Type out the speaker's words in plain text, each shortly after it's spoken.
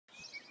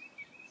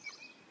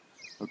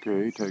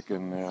Okay,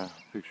 taking a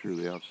picture of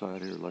the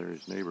outside here,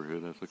 Larry's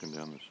neighborhood. That's looking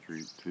down the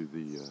street to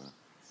the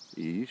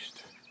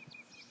east.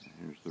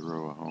 Here's the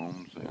row of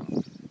homes,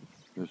 and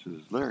this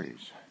is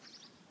Larry's.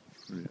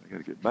 I got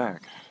to get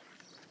back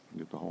and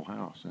get the whole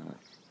house in it.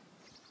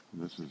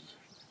 This is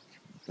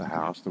the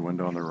house. The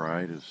window on the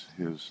right is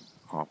his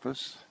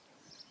office,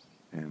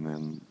 and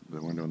then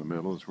the window in the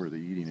middle is where the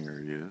eating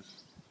area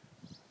is.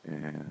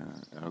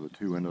 And out of the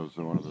two windows,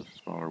 the one of the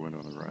smaller window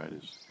on the right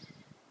is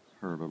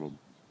her little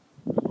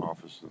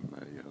office and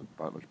the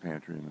butler's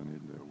pantry, and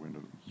then the window,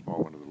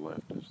 small window to the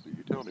left is the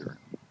utility room.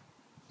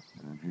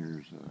 And then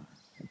here's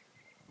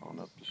on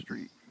up the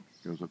street,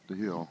 goes up the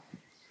hill.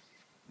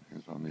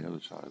 Here's on the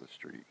other side of the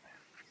street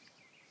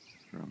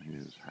from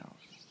his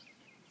house.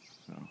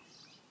 So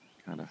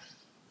kind of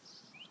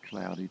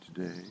cloudy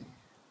today.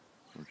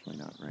 Fortunately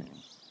not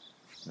raining.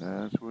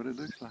 That's what it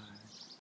looks like.